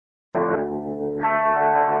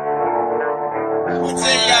Tell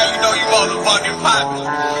y'all you know you motherfucking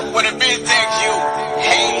poppin'. When a bitch text you,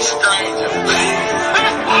 hey stranger.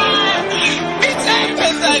 Bitch, I ain't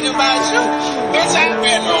been thinking about you. Bitch, I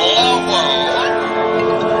been over.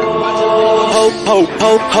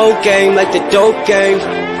 Ho game like the dope game.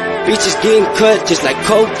 Bitches getting cut just like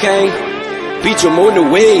cocaine. Beat them on the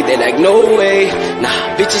way, they like no way.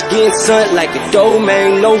 Nah, bitches getting sent like a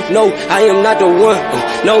domain. No, I am not the one.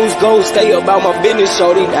 Nose go, stay about my business,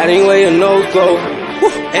 shorty. That ain't where your nose go.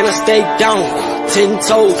 And I stay down, 10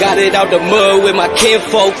 toes. Got it out the mud with my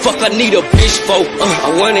kinfolk. Fuck, I need a bitch folk.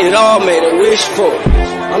 I want it all, made a wish for.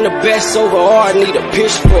 I'm the best overall, I need a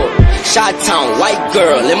pitchfork. Shot-town, white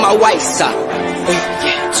girl in my white sock.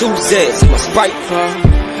 2 Z's in my Sprite.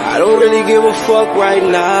 I don't really give a fuck right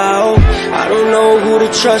now. I don't know who to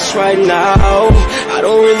trust right now. I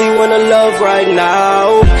don't really wanna love right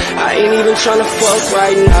now. I ain't even tryna fuck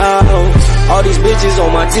right now. All these bitches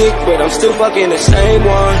on my dick, but I'm still fucking the same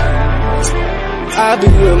one. I be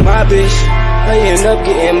with my bitch, laying up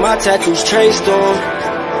getting my tattoos traced on.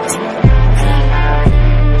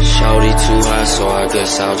 Shawty too high, so I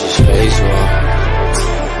guess I'll just face one.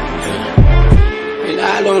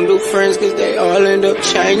 I don't do friends cause they all end up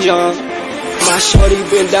changing. My shorty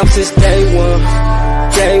been down since day one.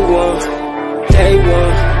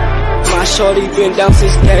 My shorty been down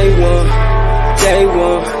since day one.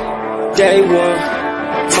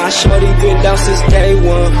 My shorty been down since day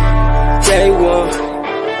one.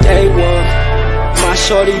 My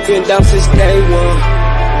shorty been down since day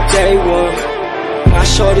one. My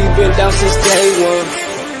shorty been down since day one.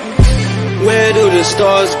 Where do the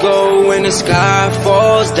stars go when the sky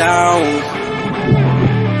falls down?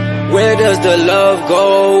 Where does the love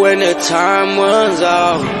go when the time runs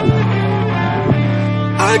out?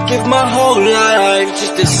 I'd give my whole life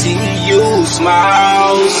just to see you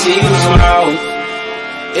smile,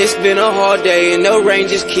 It's been a hard day and the rain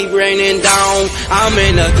just keep raining down. I'm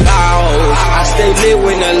in the clouds, I stay lit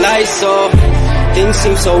when the lights off. Things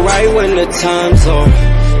seem so right when the time's off.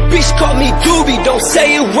 Bitch call me Doobie, don't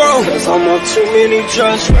say it wrong. Cause I'm on too many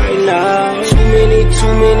drugs right now. Too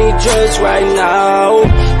many drugs right now.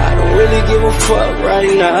 I don't really give a fuck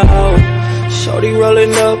right now. Shorty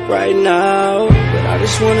rolling up right now, but I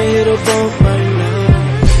just wanna hit a bump right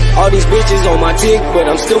now. All these bitches on my dick, but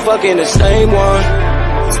I'm still fucking the same one.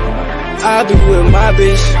 I be with my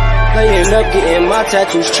bitch, laying up getting my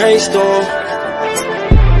tattoos traced on.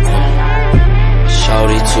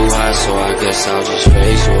 Shawty too high, so I guess I'll just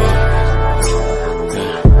face one.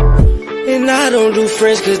 And I don't do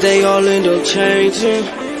friends cause they all end up changing.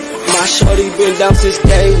 My shorty been down since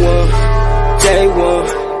day one.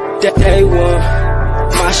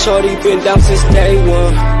 My shorty been down since day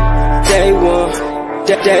one.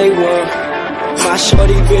 My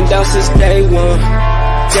shorty been down since day one.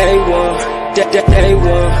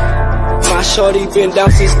 My shorty been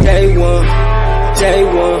down since day one.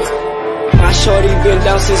 My shorty been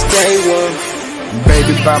down since day one.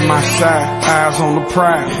 Baby by my side, eyes on the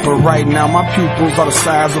prize. But right now my pupils are the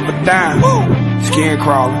size of a dime. Skin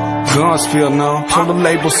crawling, guns feel numb. Till the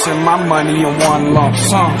label send my money in one lump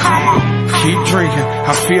sum. Keep drinking,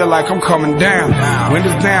 I feel like I'm coming down.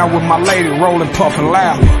 Windows down with my lady, rolling, puffing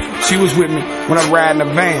loud. She was with me when I ride in the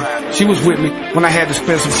van. She was with me when I had to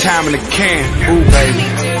spend some time in the can. Ooh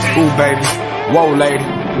baby, whoa lady.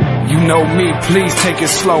 You know me, please take it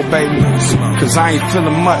slow, baby. Cause I ain't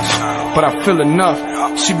feeling much, but I feel enough.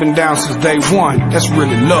 She been down since day one, that's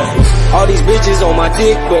really love. All these bitches on my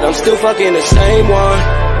dick, but I'm still fucking the same one.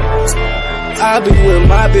 I be with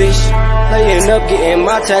my bitch, laying up getting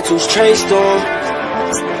my tattoos traced on.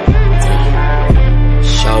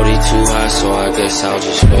 Shawty too high, so I guess I'll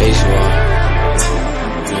just face one.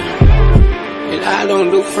 And I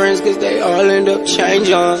don't do friends cause they all end up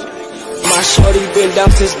changing. My shorty been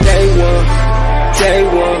down since day one.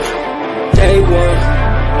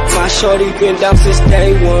 My shorty been down since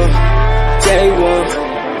day one.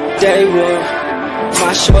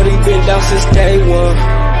 My shorty been down since day one.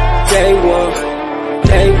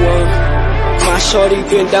 My shorty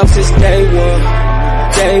been down since day one.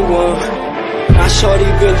 My shorty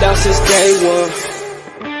been down since day one.